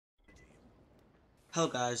Hello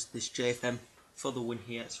guys, this is JFM for the win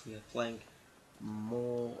here. So we are playing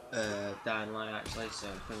more Dying Light actually, so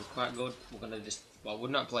it's going to be quite good. We're going to we've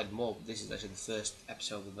not played more, but this is actually the first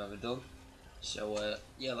episode we've ever done. So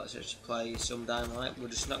yeah, let's actually play some Dying Light. We're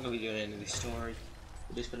just not going to be doing any of the story.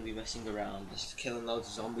 We're just going to be messing around, just killing loads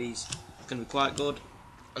of zombies. It's going to be quite good,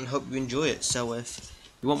 and hope you enjoy it. So if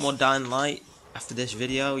you want more Dying Light after this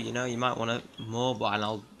video, you know, you might want more, but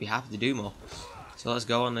I'll be happy to do more. So let's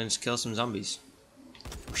go on and just kill some zombies.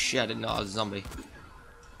 Oh shit, I didn't know I was a zombie.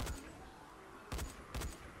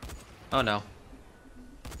 Oh no.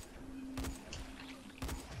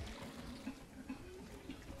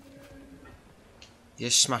 You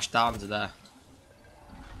just smashed down to there.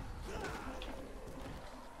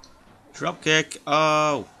 Drop kick.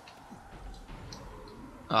 Oh.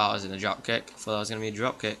 Oh, I was in a drop kick. I thought that was going to be a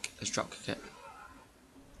drop kick. Let's drop kick it.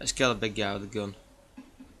 Let's kill the big guy with the gun.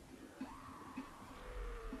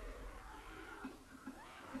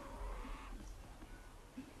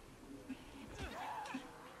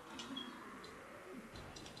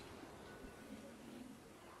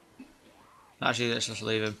 Actually, let's just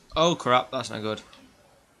leave him. Oh crap, that's not good.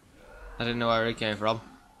 I didn't know where he came from.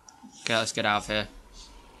 Okay, let's get out of here.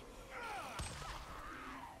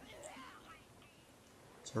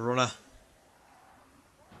 It's a runner.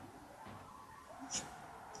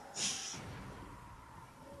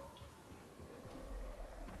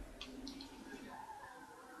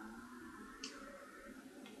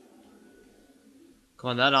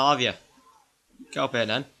 Come on then, I'll have you. Get up here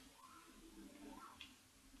then.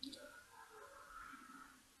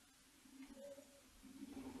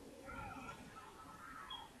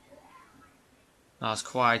 That's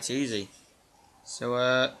quite easy.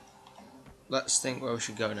 So let's think where we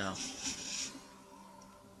should go now.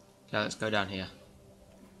 Okay, let's go down here.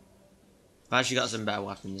 I've actually got some better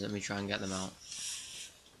weapons, let me try and get them out.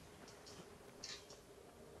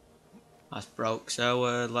 That's broke,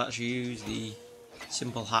 so let's use the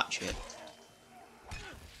simple hatchet.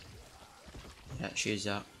 Yeah, let's use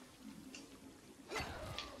that.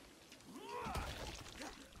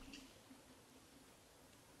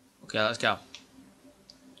 Okay, let's go.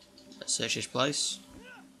 Let's search this place.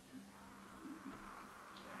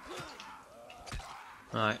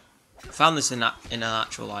 Right, I found this in an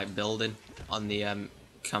actual like building on the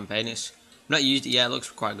campaign. I've not used it yet. It looks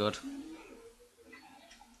quite good.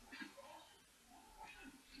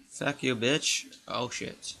 Fuck you, bitch! Oh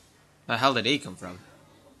shit! Where the hell did he come from?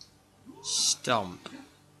 Stomp.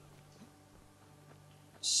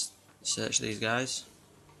 Search these guys.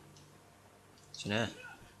 What's in here?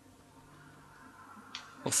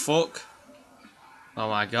 Oh fuck! Oh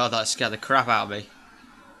my god, that scared the crap out of me.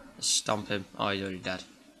 Let's stomp him. Oh, he's already dead.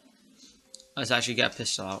 Let's actually get a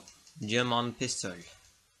pistol out. German pistol.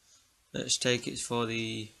 Let's take it for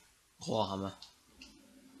the claw hammer.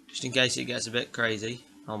 Just in case it gets a bit crazy,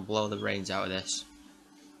 I'll blow the brains out of this.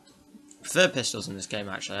 I prefer pistols in this game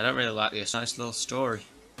actually. I don't really like this. Nice little story.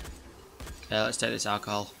 Okay, let's take this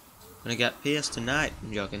alcohol. I'm gonna get pierced tonight.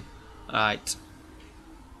 I'm joking. Alright.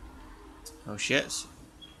 Oh shit.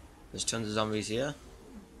 There's tons of zombies here.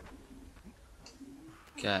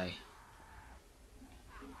 Okay.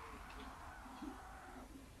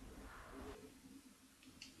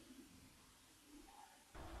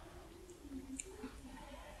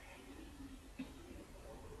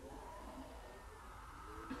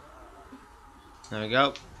 There we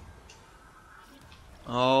go.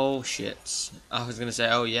 Oh shit. I was gonna say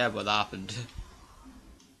oh yeah, but that happened.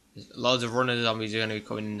 Loads of running zombies are gonna be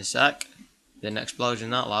coming in a sec. An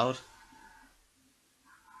explosion that loud.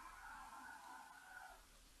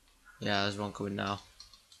 Yeah, there's one coming now.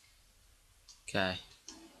 Okay.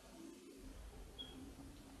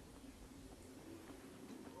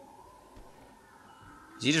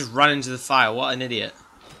 He just ran into the fire. What an idiot.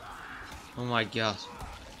 Oh my god.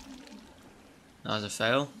 That was a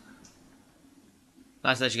fail.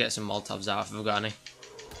 Let's actually get some Molotovs out if we've got any.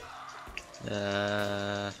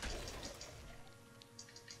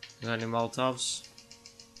 You got any Molotovs?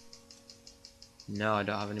 No, I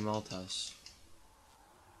don't have any Molotovs.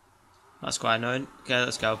 That's quite annoying. Okay,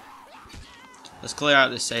 let's go. Let's clear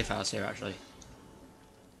out this safe house here actually.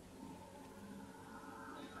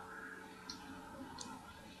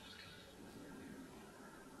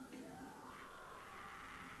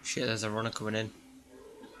 Shit, there's a runner coming in.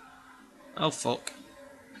 Oh fuck.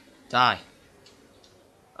 Die.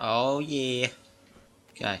 Oh yeah.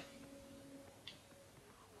 Okay.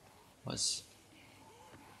 What's...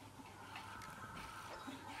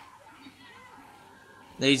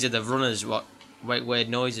 These are the runners what make weird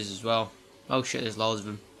noises as well. Oh shit, there's loads of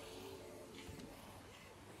them.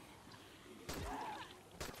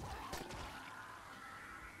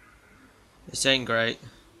 This ain't great.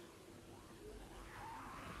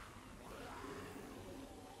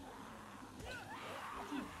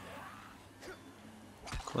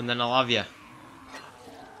 Come on then, I'll have you.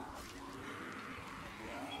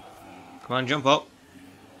 Come on, jump up.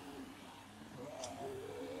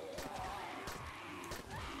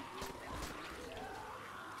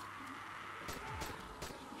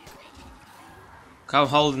 I'm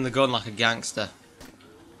holding the gun like a gangster.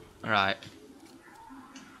 Alright.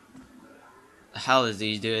 The hell is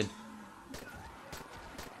these doing?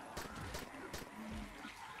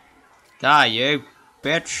 Die, you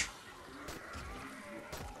bitch.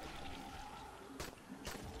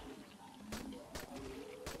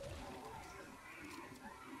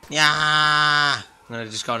 Yeah. I'm gonna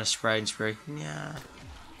just go on a spraying spree. Yeah.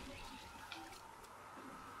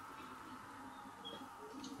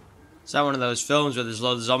 Is that one of those films where there's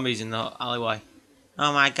loads of zombies in the alleyway?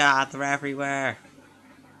 Oh my god, they're everywhere.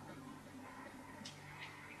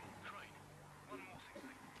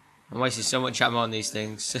 I'm wasting so much ammo on these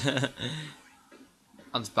things.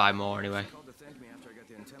 I'll just buy more anyway.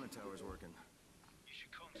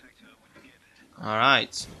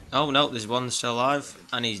 Alright. Oh no, there's one still alive,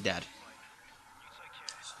 and he's dead.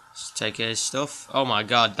 Let's take his stuff. Oh my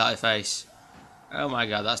god, that face. Oh my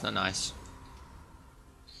god, that's not nice.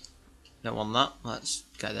 Don't want that. Let's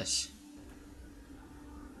get this.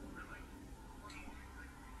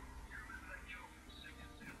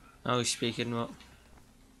 Oh, he's speaking what?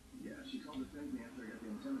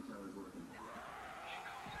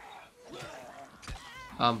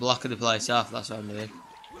 Oh, I'm blocking the place off, that's what I'm doing.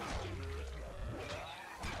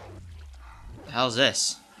 The hell's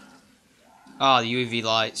this? Oh, the UV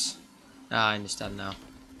lights. Ah, I understand now. Do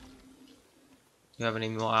you have any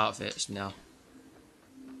more outfits? No.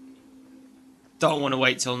 Don't want to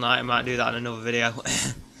wait till night, I might do that in another video.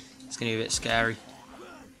 It's going to be a bit scary.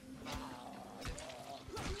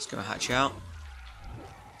 Let's go hatch out.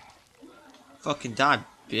 Fucking die,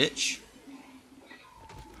 bitch.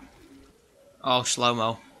 Oh,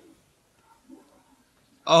 slow-mo.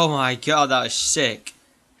 Oh my god, that was sick.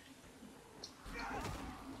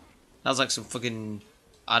 That was like some fucking...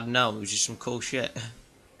 I don't know, it was just some cool shit.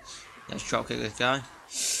 Let's drop kick this guy.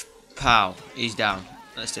 Pow, he's down.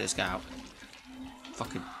 Let's take this guy out.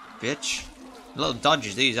 Fucking bitch. Little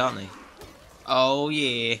dodgers these, aren't they? Oh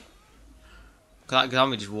yeah. Look at that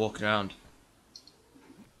zombie just walking around.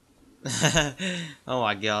 Oh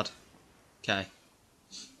my god. Okay.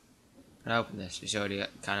 Can I open this? It's already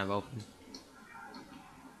kind of open.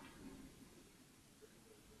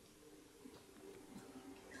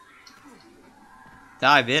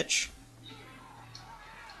 Die, bitch.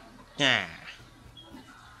 Yeah.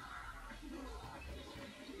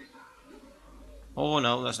 Oh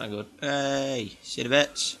no, that's not good. Hey, see the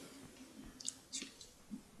bits?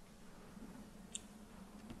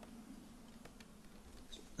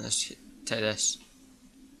 Let's take this.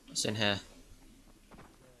 What's in here?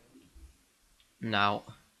 Now.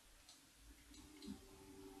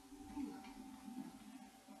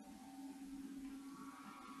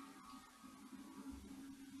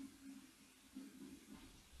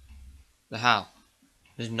 The hell?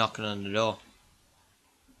 There's knocking on the door.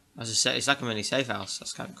 As I said, it's like a mini safe house.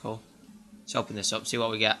 That's kind of cool. Let's open this up, see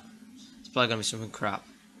what we get. It's probably gonna be something crap.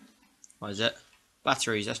 What is it?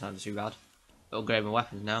 Batteries. That's not too bad. Upgrade my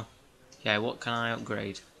weapons now. Okay, what can I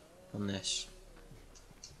upgrade on this?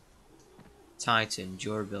 Titan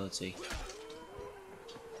durability.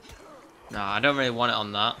 No, I don't really want it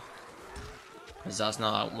on that, because that's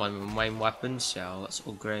not one of my main weapons. So let's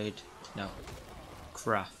upgrade. No,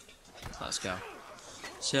 craft. Let's go.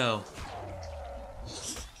 So.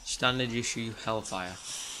 Standard issue Hellfire.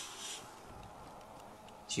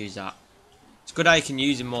 Let's use that. It's good how you can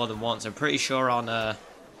use them more than once. I'm pretty sure on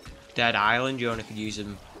Dead Island you only could use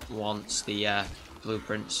them once, the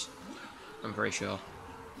blueprints. I'm pretty sure.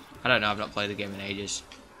 I don't know, I've not played the game in ages.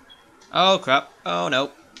 Oh crap. Oh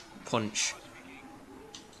no. Punch.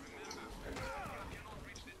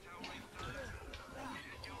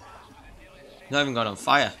 Not even gone on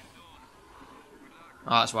fire.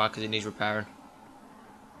 Oh, that's why, because it needs repairing.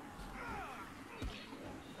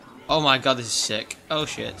 Oh my god, this is sick. Oh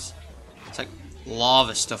shit. It's like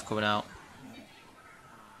lava stuff coming out.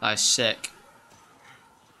 That is sick.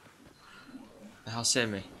 The hell's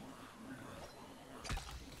hitting me?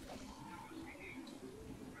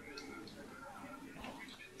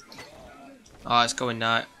 Oh, it's going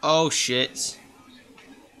now. Oh shit.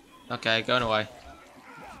 Okay, going away.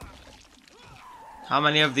 How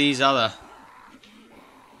many of these are there?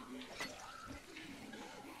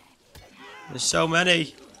 There's so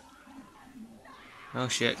many. Oh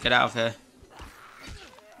shit, get out of here.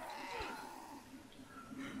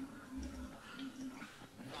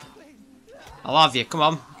 I'll have you. Come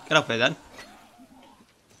on. Get up here then.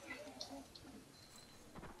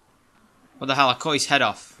 What the hell? I cut his head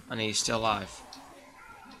off and he's still alive.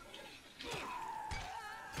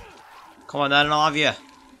 Come on then and I'll have you.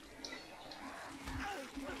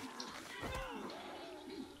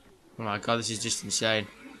 Oh my god, this is just insane.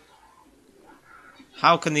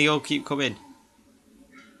 How can they all keep coming?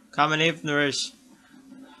 How many of them there is?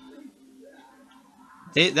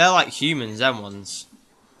 They're like humans, them ones.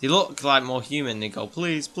 They look like more human. They go,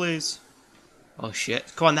 please, please. Oh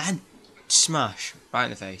shit. Come on then. Smash. Right in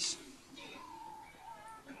the face.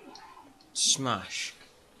 Smash.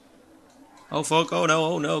 Oh fuck, oh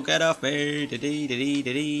no, get off me.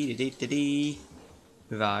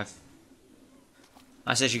 Revive.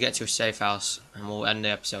 I said you get to a safe house and we'll end the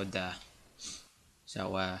episode there. So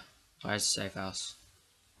where's the safe house?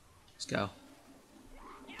 Let's go.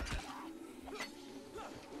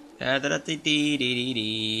 Okay,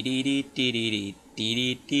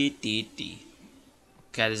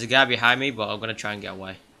 there's a guy behind me, but I'm gonna try and get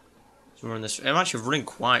away. So run this. I'm actually running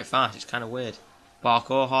quite fast. It's kind of weird.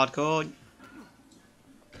 Parkour, hardcore.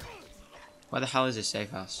 Where the hell is this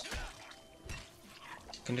safe house?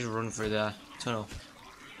 I can just run through the tunnel.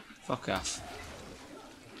 Fuck off.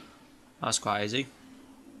 That's quite easy.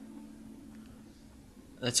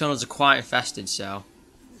 The tunnels are quite infested, so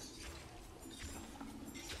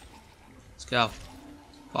let's go.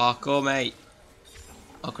 Parkour, mate.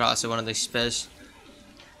 Oh crap, that's one of these spears.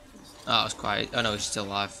 Oh, that was quite. Oh no, he's still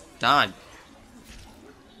alive. Damn.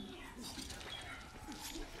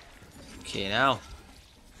 Okay, now.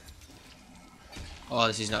 Oh,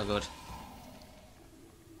 this is not good.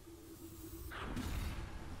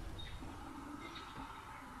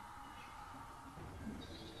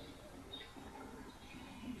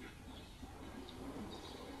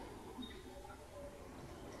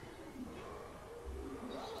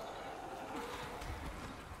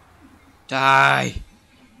 Die!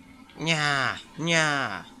 Nya!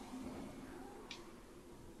 Nya!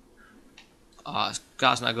 Oh,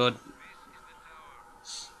 that's not good.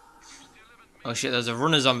 Oh shit, there's a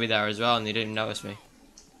runner zombie there as well and they didn't notice me.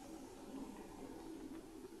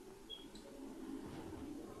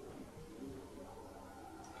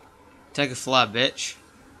 Take a flare, bitch.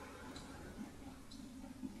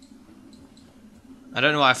 I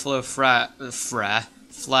don't know why I flew a flare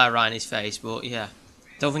right in his face, but yeah.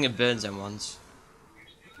 Don't think it burns them ones.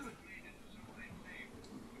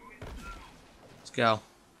 Let's go.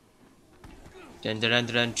 Dun dun dun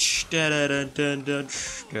dun dun dun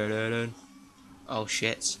dun dun. Oh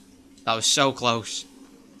shit. That was so close.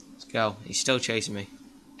 Let's go. He's still chasing me.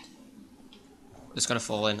 It's gonna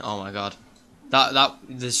fall in. Oh my god.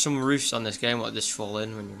 There's some roofs on this game what just fall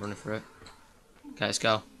in when you're running through it. Okay, let's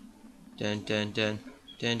go. Dun dun dun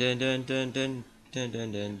dun dun dun dun dun dun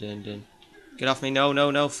dun dun dun dun. Get off me,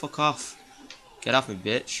 no, fuck off. Get off me,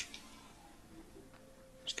 bitch.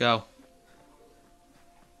 Let's go.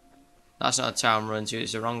 That's not a town run to,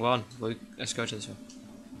 it's the wrong one. Let's go to this one.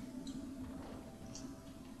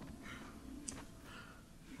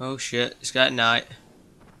 Oh shit, it's getting night.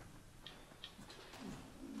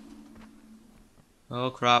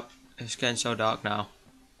 Oh crap, it's getting so dark now.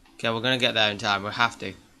 Okay, we're gonna get there in time, we have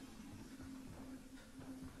to.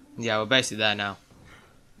 Yeah, we're basically there now.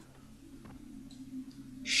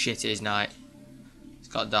 Shit, it is night. It's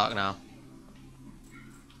got dark now.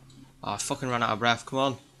 Oh, I fucking ran out of breath, come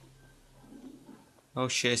on. Oh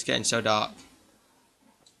shit, it's getting so dark.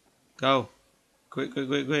 Go.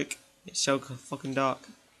 Quick. It's so fucking dark.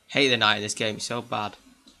 Hate the night in this game, it's so bad.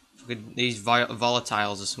 Fucking these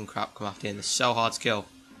volatiles or some crap come after you and they're so hard to kill.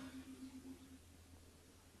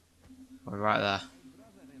 We're right there.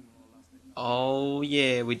 Oh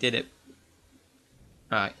yeah, we did it.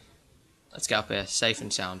 Right. Let's get up here, safe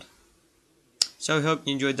and sound. So I hope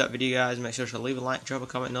you enjoyed that video guys. Make sure to leave a like, drop a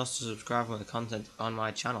comment and also subscribe for the content on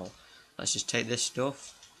my channel. Let's just take this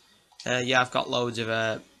stuff. Yeah, I've got loads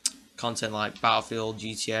of content like Battlefield,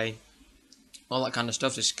 GTA, all that kind of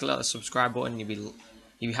stuff. Just click that subscribe button. You'll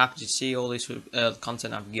be happy to see all this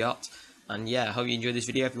content I've got. And yeah, I hope you enjoyed this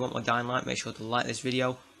video. If you want more Dying Light, make sure to like this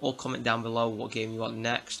video or comment down below what game you want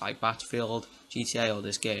next, like Battlefield, GTA or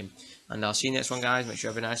this game. And I'll see you next one guys. Make sure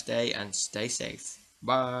you have a nice day and stay safe.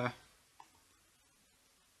 Bye.